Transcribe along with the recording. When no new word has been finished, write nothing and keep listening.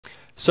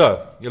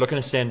So you're looking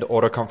to send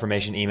order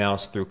confirmation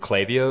emails through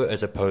Klaviyo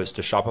as opposed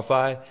to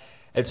Shopify.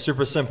 It's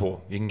super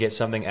simple. You can get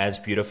something as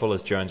beautiful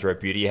as Jones Road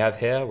Beauty you have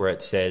here, where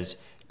it says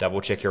double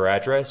check your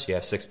address, you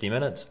have 60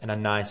 minutes, and a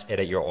nice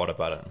edit your order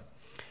button.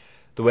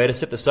 The way to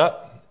set this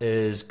up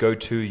is go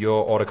to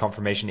your order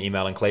confirmation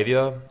email in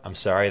Klaviyo. I'm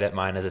sorry that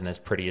mine isn't as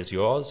pretty as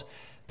yours,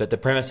 but the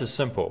premise is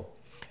simple.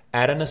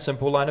 Add in a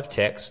simple line of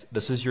text.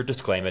 This is your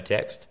disclaimer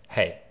text.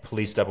 Hey,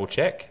 please double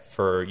check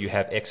for you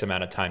have X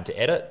amount of time to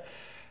edit.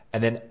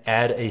 And then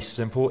add a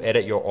simple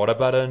edit your order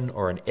button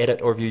or an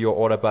edit or view your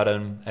order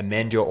button,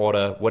 amend your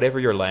order, whatever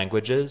your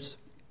language is.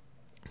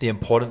 The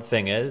important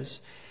thing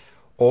is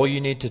all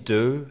you need to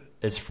do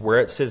is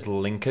where it says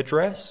link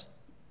address,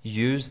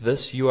 use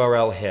this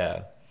URL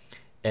here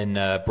in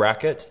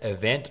brackets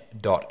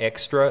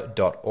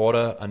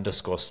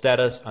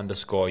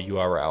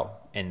event.extra.order_status_URL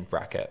in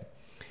bracket.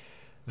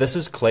 This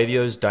is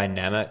Klaviyo's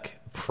dynamic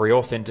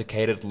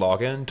pre-authenticated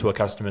login to a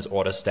customer's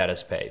order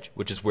status page,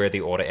 which is where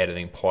the order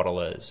editing portal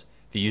is.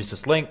 If you use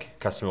this link,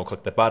 customer will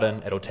click the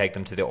button, it'll take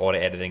them to the order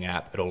editing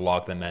app, it'll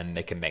log them in,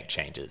 they can make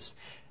changes.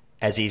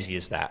 As easy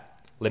as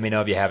that. Let me know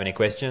if you have any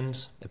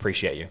questions.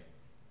 Appreciate you.